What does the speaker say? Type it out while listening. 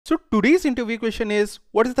So today's interview question is,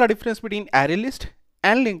 what is the difference between ArrayList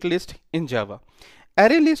and LinkedList in Java?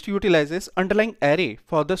 ArrayList utilizes underlying array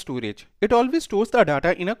for the storage. It always stores the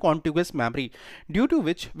data in a contiguous memory, due to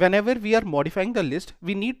which whenever we are modifying the list,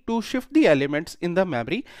 we need to shift the elements in the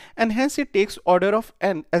memory, and hence it takes order of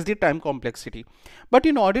n as the time complexity. But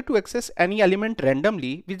in order to access any element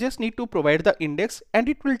randomly, we just need to provide the index and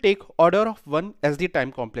it will take order of 1 as the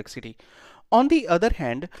time complexity. On the other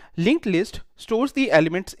hand, linked list stores the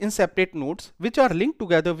elements in separate nodes which are linked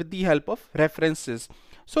together with the help of references.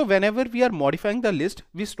 So whenever we are modifying the list,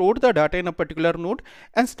 we store the data in a particular node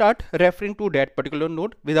and start referring to that particular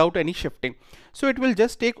node without any shifting. So it will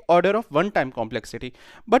just take order of 1 time complexity.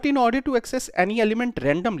 But in order to access any element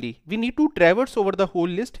randomly, we need to traverse over the whole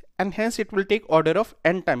list, and hence it will take order of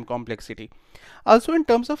n time complexity. Also, in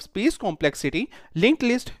terms of space complexity, linked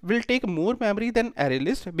list will take more memory than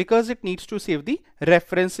ArrayList because it needs to save the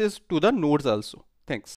references to the nodes also. Thanks.